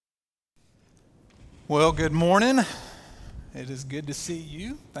Well, good morning. It is good to see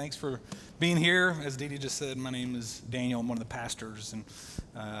you. Thanks for being here. As Dee Dee just said, my name is Daniel. I'm one of the pastors, and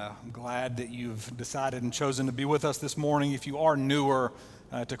I'm glad that you've decided and chosen to be with us this morning. If you are newer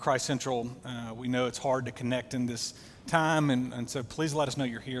to Christ Central, we know it's hard to connect in this time, and so please let us know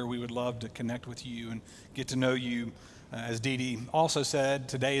you're here. We would love to connect with you and get to know you. As Dee Dee also said,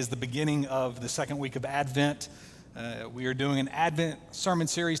 today is the beginning of the second week of Advent. We are doing an Advent sermon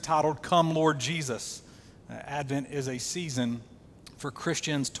series titled Come Lord Jesus. Advent is a season for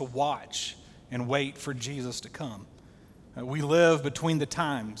Christians to watch and wait for Jesus to come. We live between the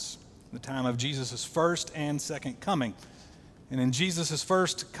times, the time of Jesus' first and second coming. And in Jesus'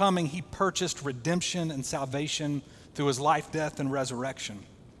 first coming, he purchased redemption and salvation through his life, death, and resurrection.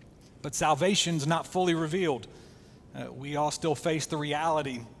 But salvation's not fully revealed. We all still face the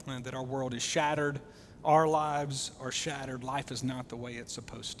reality that our world is shattered. Our lives are shattered. Life is not the way it's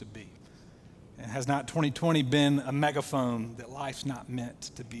supposed to be. And has not 2020 been a megaphone that life's not meant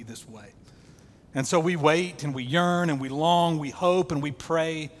to be this way? And so we wait and we yearn and we long, we hope and we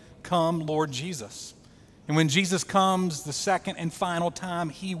pray, come Lord Jesus. And when Jesus comes the second and final time,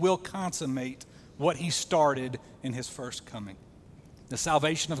 he will consummate what he started in his first coming. The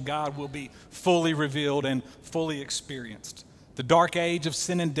salvation of God will be fully revealed and fully experienced. The dark age of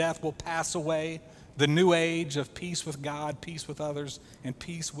sin and death will pass away. The new age of peace with God, peace with others, and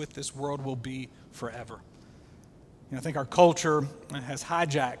peace with this world will be forever. I think our culture has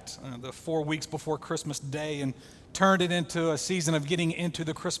hijacked the 4 weeks before Christmas Day and turned it into a season of getting into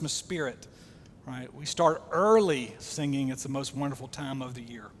the Christmas spirit. Right? We start early singing It's the Most Wonderful Time of the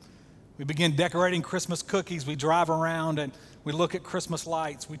Year. We begin decorating Christmas cookies. We drive around and we look at Christmas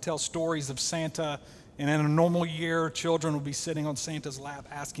lights. We tell stories of Santa. And in a normal year, children will be sitting on Santa's lap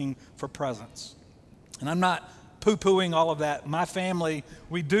asking for presents. And I'm not poo-pooing all of that. My family,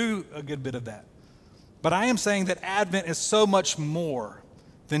 we do a good bit of that. But I am saying that Advent is so much more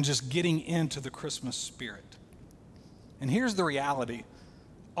than just getting into the Christmas spirit. And here's the reality.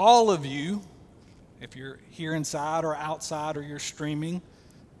 All of you, if you're here inside or outside or you're streaming,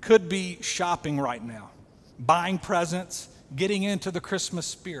 could be shopping right now, buying presents, getting into the Christmas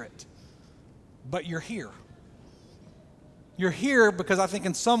spirit. But you're here. You're here because I think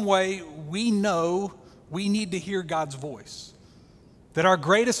in some way we know we need to hear God's voice. That our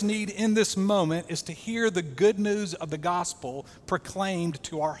greatest need in this moment is to hear the good news of the gospel proclaimed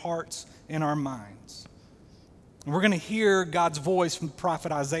to our hearts and our minds. And we're going to hear God's voice from the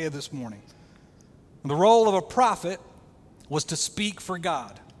prophet Isaiah this morning. The role of a prophet was to speak for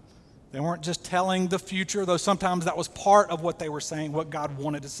God. They weren't just telling the future, though sometimes that was part of what they were saying, what God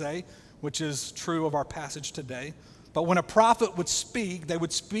wanted to say, which is true of our passage today. But when a prophet would speak, they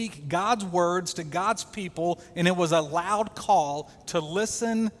would speak God's words to God's people, and it was a loud call to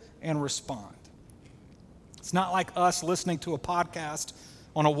listen and respond. It's not like us listening to a podcast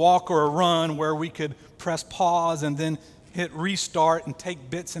on a walk or a run where we could press pause and then hit restart and take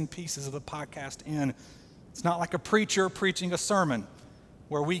bits and pieces of the podcast in. It's not like a preacher preaching a sermon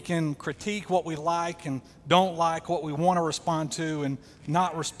where we can critique what we like and don't like, what we want to respond to and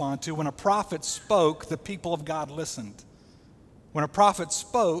not respond to. When a prophet spoke, the people of God listened. When a prophet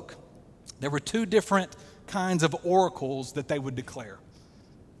spoke, there were two different kinds of oracles that they would declare.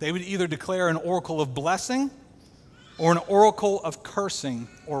 They would either declare an oracle of blessing or an oracle of cursing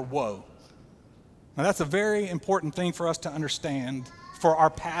or woe. Now that's a very important thing for us to understand for our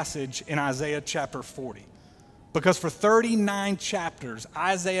passage in Isaiah chapter 40. Because for 39 chapters,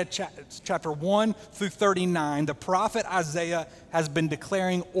 Isaiah chapter 1 through 39, the prophet Isaiah has been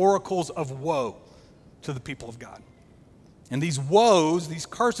declaring oracles of woe to the people of God. And these woes, these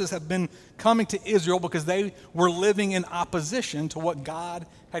curses have been coming to Israel because they were living in opposition to what God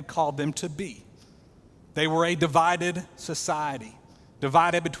had called them to be. They were a divided society,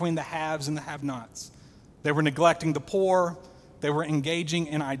 divided between the haves and the have-nots. They were neglecting the poor. They were engaging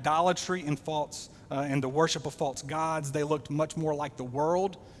in idolatry and the worship of false gods. They looked much more like the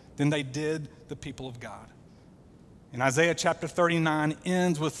world than they did the people of God. And Isaiah chapter 39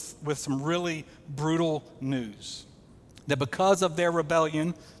 ends with some really brutal news. That because of their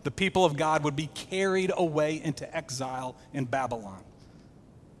rebellion, the people of God would be carried away into exile in Babylon.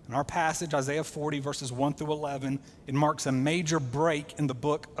 In our passage, Isaiah 40, verses 1 through 11, it marks a major break in the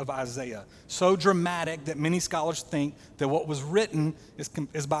book of Isaiah. So dramatic that many scholars think that what was written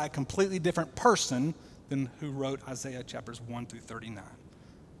is by a completely different person than who wrote Isaiah chapters 1 through 39.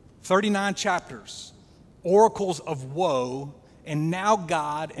 39 chapters, oracles of woe, and now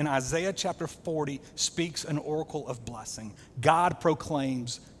God in Isaiah chapter 40 speaks an oracle of blessing. God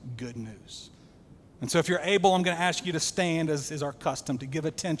proclaims good news. And so if you're able, I'm going to ask you to stand, as is our custom, to give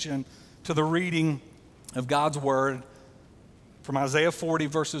attention to the reading of God's word from Isaiah 40,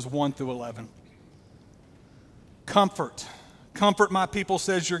 verses 1 through 11. Comfort my people,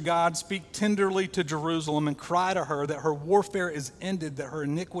 says your God. Speak tenderly to Jerusalem and cry to her that her warfare is ended, that her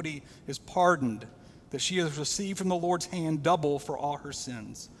iniquity is pardoned, that she has received from the Lord's hand double for all her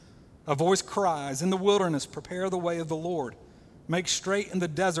sins. A voice cries, in the wilderness, prepare the way of the Lord. Make straight in the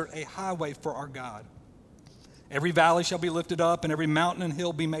desert a highway for our God. Every valley shall be lifted up, and every mountain and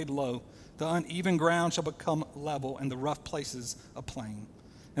hill be made low. The uneven ground shall become level, and the rough places a plain.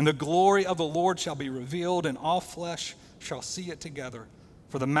 And the glory of the Lord shall be revealed, and all flesh shall see it together,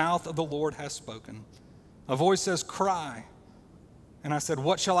 for the mouth of the Lord has spoken. A voice says, cry. And I said,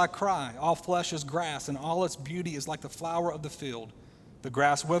 what shall I cry? All flesh is grass, and all its beauty is like the flower of the field. The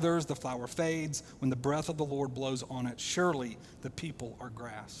grass withers, the flower fades, when the breath of the Lord blows on it. Surely the people are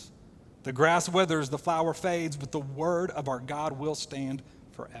grass. The grass withers, the flower fades, but the word of our God will stand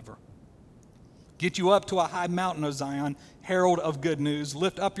forever. Get you up to a high mountain, O Zion, herald of good news.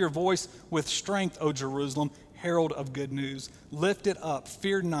 Lift up your voice with strength, O Jerusalem, herald of good news. Lift it up,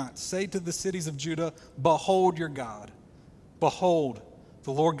 fear not. Say to the cities of Judah, behold your God. Behold,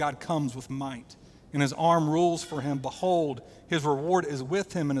 the Lord God comes with might, and his arm rules for him. Behold, his reward is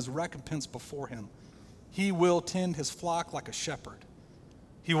with him, and his recompense before him. He will tend his flock like a shepherd.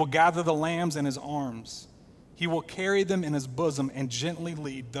 He will gather the lambs in his arms. He will carry them in his bosom and gently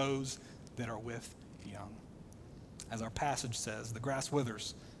lead those that are with young. As our passage says, the grass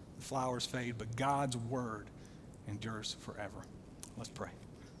withers, the flowers fade, but God's word endures forever. Let's pray.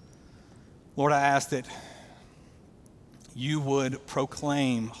 Lord, I ask that you would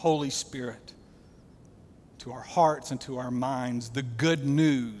proclaim, Holy Spirit, to our hearts and to our minds the good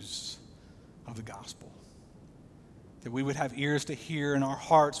news of the gospel. That we would have ears to hear and our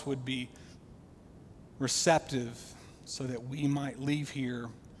hearts would be receptive so that we might leave here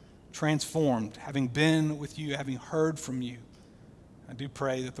transformed, having been with you, having heard from you. I do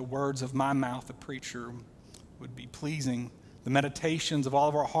pray that the words of my mouth, the preacher, would be pleasing. The meditations of all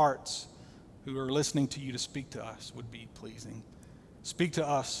of our hearts who are listening to you to speak to us would be pleasing. Speak to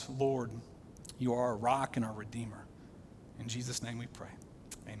us, Lord. You are our rock and our redeemer. In Jesus' name we pray.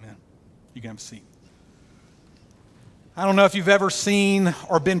 Amen. You can have a seat. I don't know if you've ever seen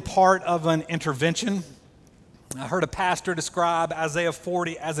or been part of an intervention. I heard a pastor describe Isaiah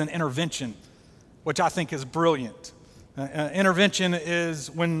 40 as an intervention, which I think is brilliant. Intervention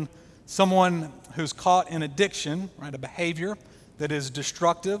is when someone who's caught in addiction, right, a behavior that is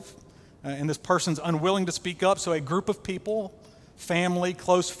destructive, and this person's unwilling to speak up, so a group of people, family,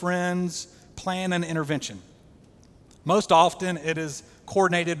 close friends, plan an intervention. Most often it is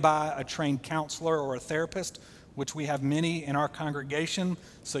coordinated by a trained counselor or a therapist, which we have many in our congregation,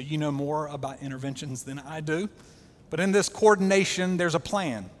 so you know more about interventions than I do. But in this coordination, there's a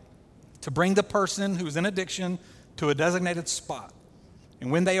plan to bring the person who's in addiction to a designated spot. And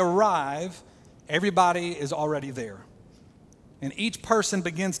when they arrive, everybody is already there. And each person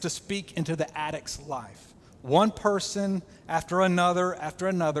begins to speak into the addict's life. One person after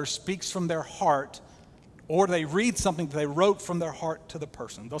another speaks from their heart, or they read something that they wrote from their heart to the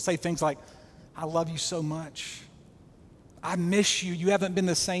person. They'll say things like, I love you so much. I miss you. You haven't been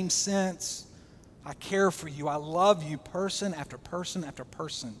the same since. I care for you. I love you. Person after person after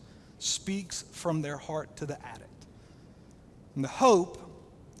person speaks from their heart to the addict. And the hope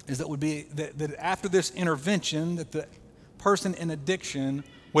is that after this intervention, that the person in addiction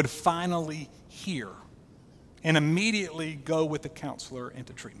would finally hear and immediately go with the counselor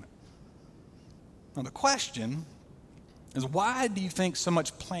into treatment. Now the question is, why do you think so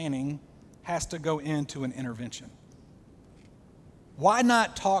much planning has to go into an intervention? Why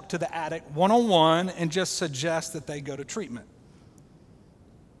not talk to the addict one-on-one and just suggest that they go to treatment?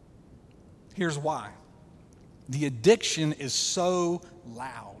 Here's why. The addiction is so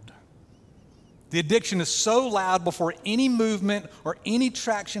loud. The addiction is so loud before any movement or any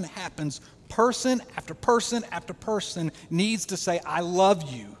traction happens, person after person after person needs to say, I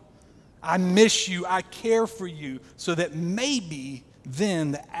love you, I miss you, I care for you, so that maybe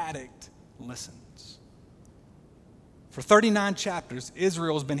then the addict listens. For 39 chapters,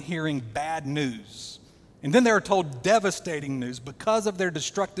 Israel has been hearing bad news. And then they are told devastating news. Because of their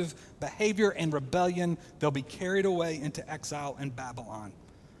destructive behavior and rebellion, they'll be carried away into exile in Babylon.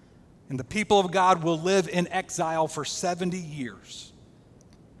 And the people of God will live in exile for 70 years.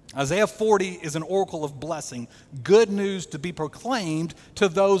 Isaiah 40 is an oracle of blessing, good news to be proclaimed to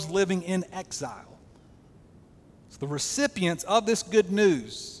those living in exile. So the recipients of this good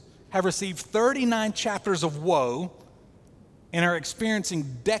news have received 39 chapters of woe and are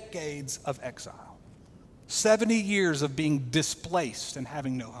experiencing decades of exile. 70 years of being displaced and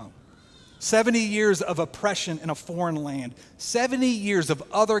having no home. 70 years of oppression in a foreign land. 70 years of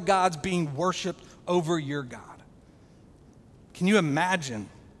other gods being worshiped over your God. Can you imagine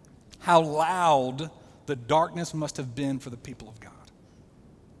how loud the darkness must have been for the people of God?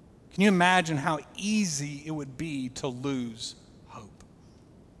 Can you imagine how easy it would be to lose hope?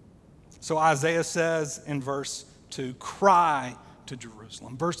 So Isaiah says in verse 2, cry to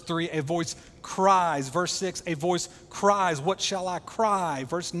Jerusalem. Verse 3, a voice cries. Verse 6, a voice cries, what shall I cry?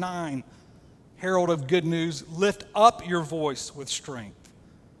 Verse 9, herald of good news, lift up your voice with strength.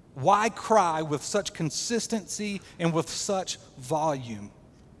 Why cry with such consistency and with such volume?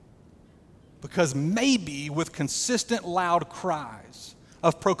 Because maybe with consistent loud cries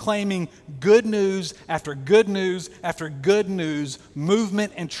of proclaiming good news after good news after good news,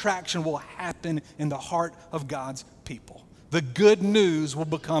 movement and traction will happen in the heart of God's people. The good news will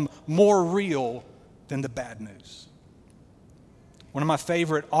become more real than the bad news. One of my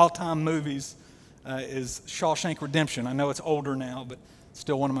favorite all-time movies is Shawshank Redemption. I know it's older now, but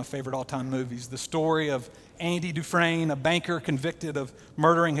still one of my favorite all-time movies. The story of Andy Dufresne, a banker convicted of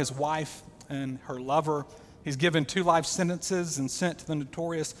murdering his wife and her lover. He's given 2 life sentences and sent to the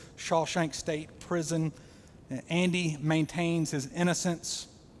notorious Shawshank State Prison. Andy maintains his innocence,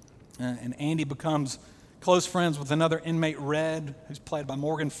 and Andy becomes close friends with another inmate, Red, who's played by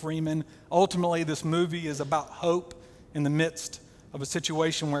Morgan Freeman. Ultimately, this movie is about hope in the midst of a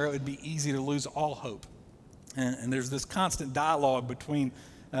situation where it would be easy to lose all hope. And there's this constant dialogue between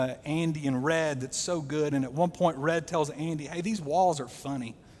Andy and Red that's so good. And at one point, Red tells Andy, hey, these walls are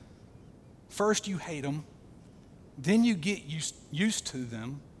funny. First you hate them, then you get used to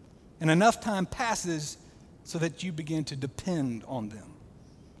them, and enough time passes so that you begin to depend on them.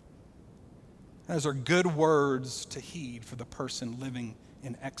 Those are good words to heed for the person living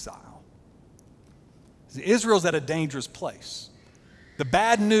in exile. Israel's at a dangerous place. The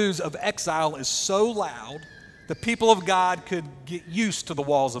bad news of exile is so loud, the people of God could get used to the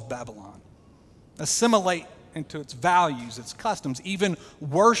walls of Babylon, assimilate into its values, its customs, even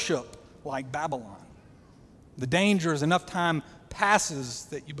worship like Babylon. The danger is enough time passes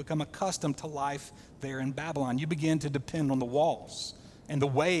that you become accustomed to life there in Babylon. You begin to depend on the walls and the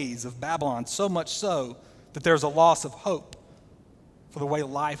ways of Babylon, so much so that there's a loss of hope for the way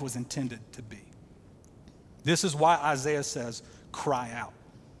life was intended to be. This is why Isaiah says, cry out.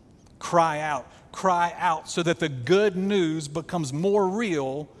 Cry out. Cry out so that the good news becomes more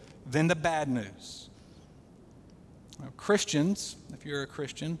real than the bad news. Now, Christians, if you're a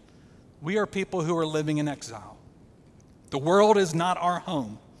Christian, we are people who are living in exile. The world is not our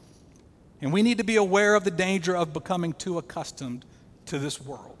home. And we need to be aware of the danger of becoming too accustomed to this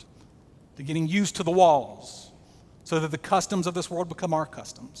world, to getting used to the walls, so that the customs of this world become our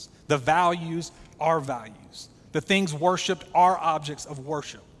customs, the values, our values, the things worshiped, our objects of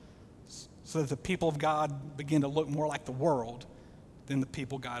worship, so that the people of God begin to look more like the world than the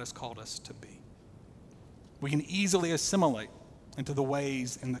people God has called us to be. We can easily assimilate into the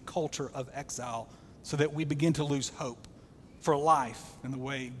ways and the culture of exile so that we begin to lose hope for life in the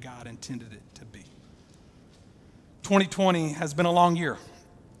way God intended it to be. 2020 has been a long year,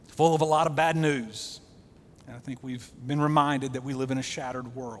 full of a lot of bad news. And I think we've been reminded that we live in a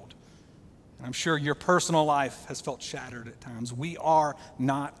shattered world. And I'm sure your personal life has felt shattered at times. We are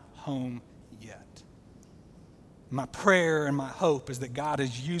not home yet. My prayer and my hope is that God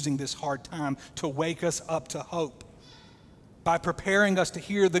is using this hard time to wake us up to hope by preparing us to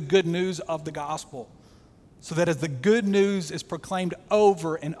hear the good news of the gospel, so that as the good news is proclaimed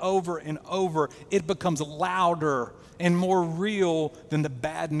over and over and over, it becomes louder and more real than the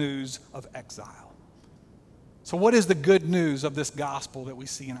bad news of exile. So what is the good news of this gospel that we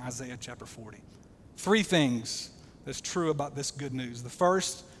see in Isaiah chapter 40? 3 things that's true about this good news. The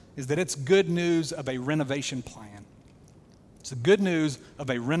first is that it's good news of a renovation plan. It's the good news of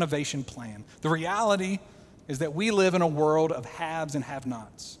a renovation plan. The reality is that we live in a world of haves and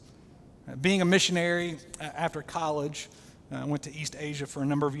have-nots. Being a missionary after college, I went to East Asia for a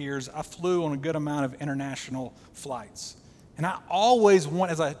number of years. I flew on a good amount of international flights. And I always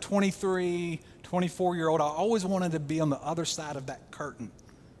as a 23, 24-year-old, I always wanted to be on the other side of that curtain.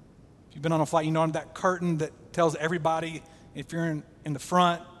 If you've been on a flight, you know that curtain that tells everybody if you're in the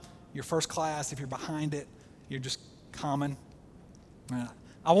front, you're first class. If you're behind it, you're just common.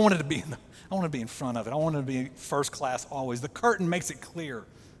 I wanted to be in front of it. I wanted to be first class always. The curtain makes it clear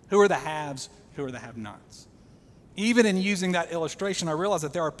who are the haves, who are the have-nots. Even in using that illustration, I realize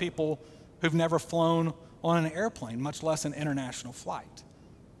that there are people who've never flown on an airplane, much less an international flight.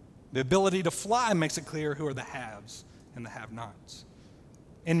 The ability to fly makes it clear who are the haves and the have-nots.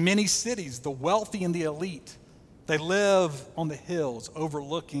 In many cities, the wealthy and the elite, They live on the hills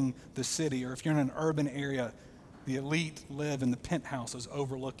overlooking the city, or if you're in an urban area, the elite live in the penthouses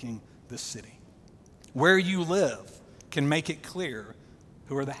overlooking the city. Where you live can make it clear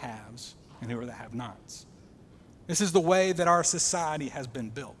who are the haves and who are the have-nots. This is the way that our society has been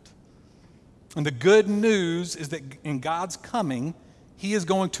built. And the good news is that in God's coming, he is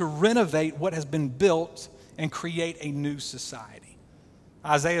going to renovate what has been built and create a new society.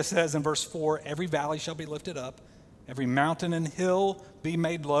 Isaiah says in verse 4, every valley shall be lifted up, every mountain and hill be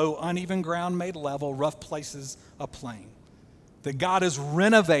made low, uneven ground made level, rough places a plain. That God is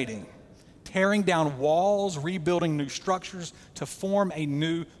renovating, tearing down walls, rebuilding new structures to form a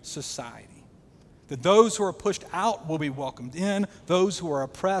new society. That those who are pushed out will be welcomed in, those who are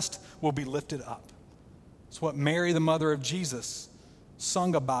oppressed will be lifted up. It's what Mary, the mother of Jesus,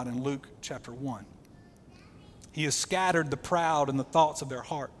 sung about in Luke chapter 1. He has scattered the proud in the thoughts of their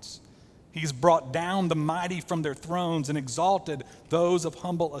hearts. He's brought down the mighty from their thrones and exalted those of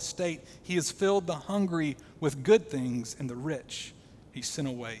humble estate. He has filled the hungry with good things, and the rich he sent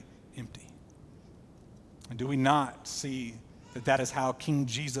away empty. And do we not see that that is how King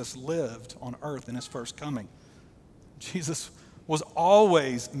Jesus lived on earth in his first coming? Jesus was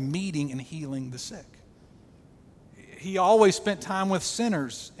always meeting and healing the sick. He always spent time with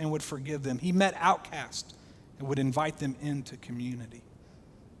sinners and would forgive them. He met outcasts and would invite them into community.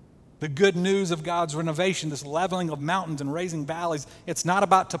 The good news of God's renovation, this leveling of mountains and raising valleys, it's not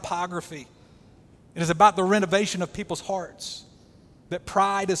about topography. It is about the renovation of people's hearts. That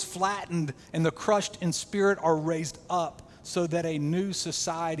pride is flattened and the crushed in spirit are raised up so that a new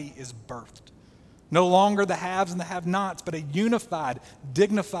society is birthed. No longer the haves and the have-nots, but a unified,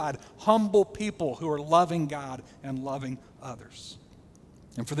 dignified, humble people who are loving God and loving others.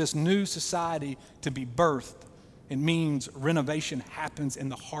 And for this new society to be birthed, it means renovation happens in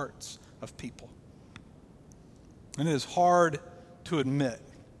the hearts of people. And it is hard to admit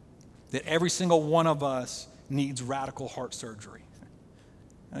that every single one of us needs radical heart surgery.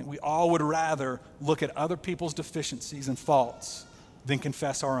 I think we all would rather look at other people's deficiencies and faults than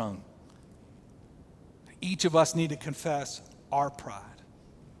confess our own. Each of us need to confess our pride,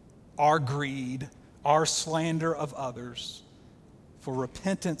 our greed, our slander of others. For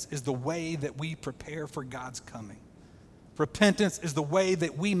repentance is the way that we prepare for God's coming. Repentance is the way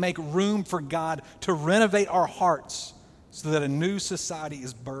that we make room for God to renovate our hearts so that a new society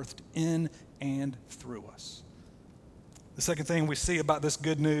is birthed in and through us. The second thing we see about this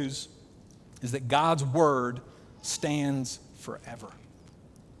good news is that God's word stands forever.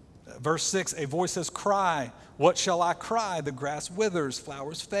 Verse 6, a voice says, cry. What shall I cry? The grass withers,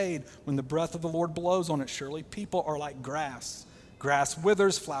 flowers fade. When the breath of the Lord blows on it, surely people are like grass. Grass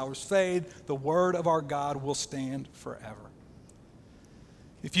withers, flowers fade. The word of our God will stand forever.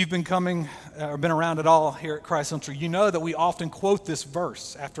 If you've been coming or been around at all here at Christ Central, you know that we often quote this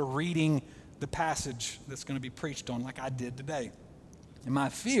verse after reading the passage that's going to be preached on, like I did today. And my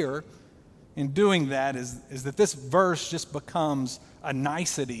fear in doing that is that this verse just becomes a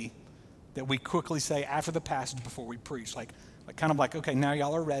nicety that we quickly say after the passage before we preach. Like kind of like, okay, now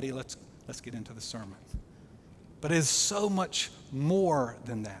y'all are ready, let's get into the sermon. But it is so much more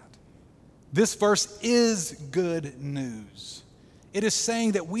than that. This verse is good news. It is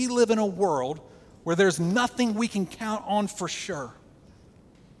saying that we live in a world where there's nothing we can count on for sure.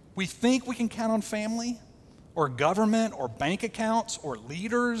 We think we can count on family or government or bank accounts or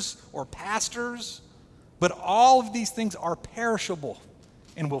leaders or pastors, but all of these things are perishable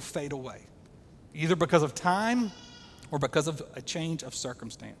and will fade away, either because of time or because of a change of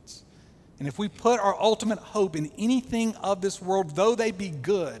circumstance. And if we put our ultimate hope in anything of this world, though they be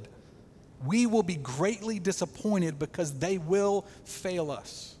good, we will be greatly disappointed because they will fail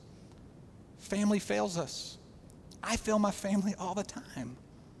us. Family fails us. I fail my family all the time.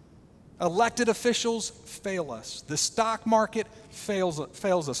 Elected officials fail us. The stock market fails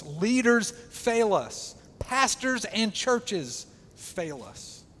us. Leaders fail us. Pastors and churches fail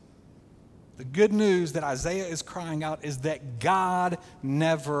us. The good news that Isaiah is crying out is that God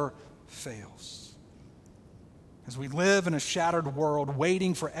never fails. As we live in a shattered world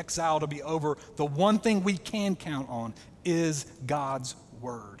waiting for exile to be over, the one thing we can count on is God's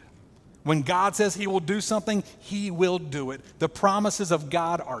word. When God says he will do something, he will do it. The promises of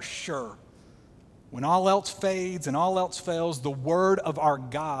God are sure. When all else fades and all else fails, the word of our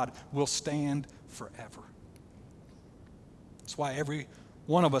God will stand forever. That's why every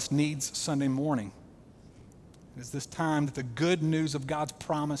one of us needs Sunday morning. It is this time that the good news of God's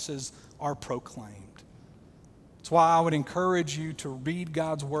promises are proclaimed. That's why I would encourage you to read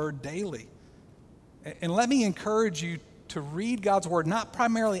God's word daily. And let me encourage you to read God's word, not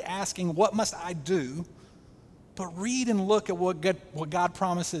primarily asking, what must I do? but read and look at what God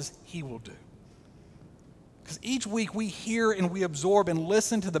promises he will do. Because each week we hear and we absorb and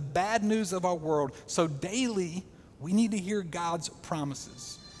listen to the bad news of our world. So daily, we need to hear God's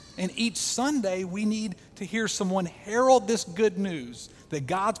promises. And each Sunday, we need to hear someone herald this good news that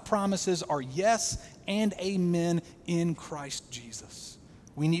God's promises are yes and amen in Christ Jesus.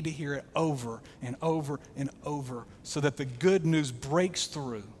 We need to hear it over and over and over so that the good news breaks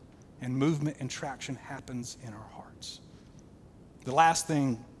through and movement and traction happens in our hearts. The last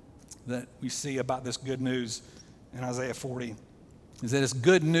thing that we see about this good news in Isaiah 40 is that it's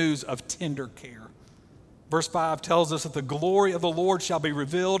good news of tender care. Verse 5 tells us that the glory of the Lord shall be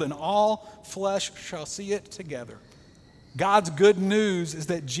revealed and all flesh shall see it together. God's good news is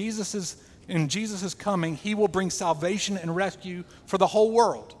that in Jesus' coming, he will bring salvation and rescue for the whole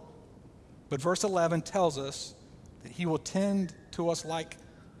world. But verse 11 tells us that he will tend to us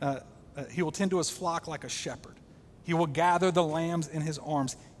flock like a shepherd. He will gather the lambs in his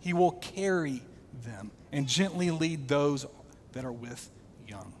arms. He will carry them and gently lead those that are with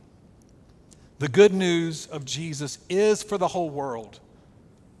young. The good news of Jesus is for the whole world,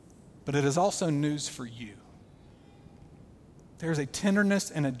 but it is also news for you. There's a tenderness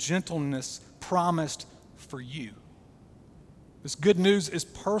and a gentleness promised for you. This good news is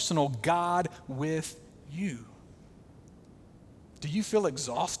personal, God with you. Do you feel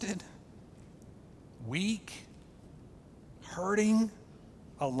exhausted, weak, hurting,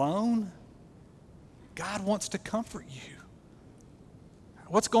 alone? God wants to comfort you.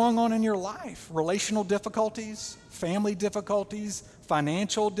 What's going on in your life? Relational difficulties, family difficulties,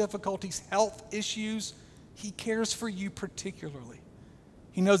 financial difficulties, health issues. He cares for you particularly.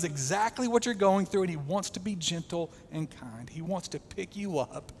 He knows exactly what you're going through, and he wants to be gentle and kind. He wants to pick you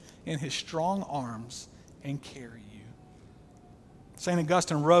up in his strong arms and carry you. St.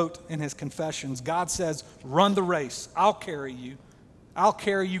 Augustine wrote in his Confessions, God says, run the race. I'll carry you. I'll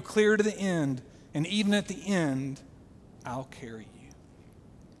carry you clear to the end, and even at the end, I'll carry you.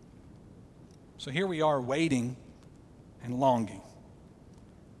 So here we are waiting and longing.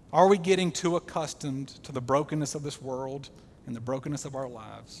 Are we getting too accustomed to the brokenness of this world and the brokenness of our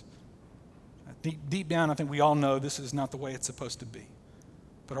lives? Deep down, I think we all know this is not the way it's supposed to be.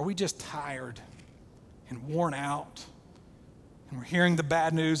 But are we just tired and worn out? And we're hearing the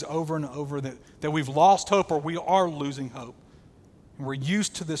bad news over and over that we've lost hope or we are losing hope. And we're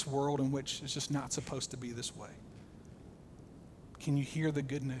used to this world in which it's just not supposed to be this way. Can you hear the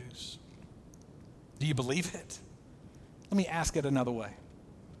good news? Do you believe it? Let me ask it another way.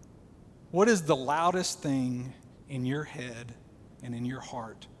 What is the loudest thing in your head and in your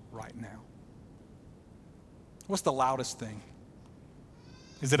heart right now? What's the loudest thing?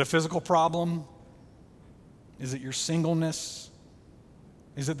 Is it a physical problem? Is it your singleness?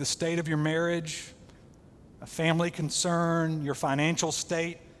 Is it the state of your marriage? A family concern? Your financial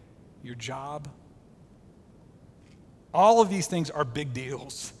state? Your job? All of these things are big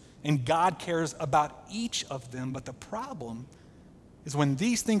deals, and God cares about each of them, but the problem is when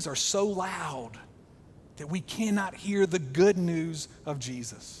these things are so loud that we cannot hear the good news of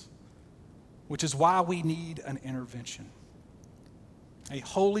Jesus, which is why we need an intervention, a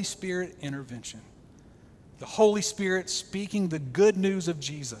Holy Spirit intervention. The Holy Spirit speaking the good news of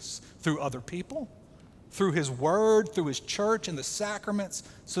Jesus through other people, through his word, through his church and the sacraments,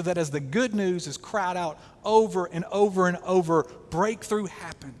 so that as the good news is cried out over and over and over, breakthrough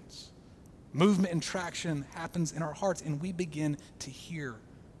happens. Movement and traction happens in our hearts, and we begin to hear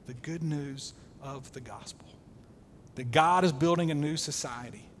the good news of the gospel. That God is building a new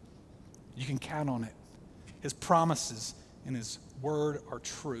society. You can count on it. His promises and his word are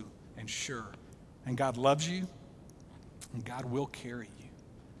true and sure. And God loves you, and God will carry you.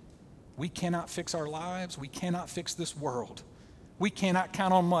 We cannot fix our lives. We cannot fix this world. We cannot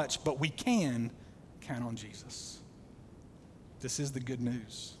count on much, but we can count on Jesus. This is the good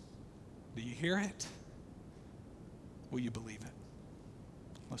news. Do you hear it? Will you believe it?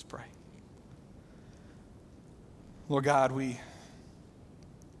 Let's pray. Lord God, we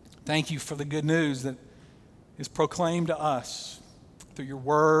thank you for the good news that is proclaimed to us through your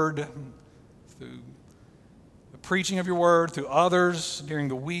word, through the preaching of your word, through others during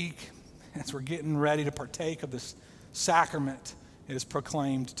the week. As we're getting ready to partake of this sacrament, it is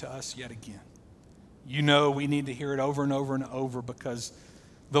proclaimed to us yet again. You know we need to hear it over and over and over because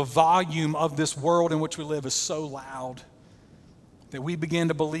the volume of this world in which we live is so loud that we begin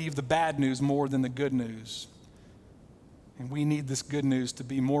to believe the bad news more than the good news. And we need this good news to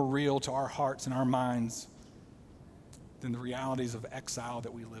be more real to our hearts and our minds than the realities of exile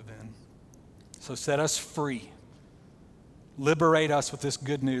that we live in. So set us free. Liberate us with this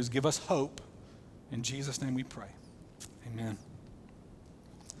good news. Give us hope In Jesus' name we pray. Amen.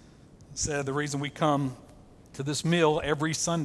 Said the reason we come to this meal every Sunday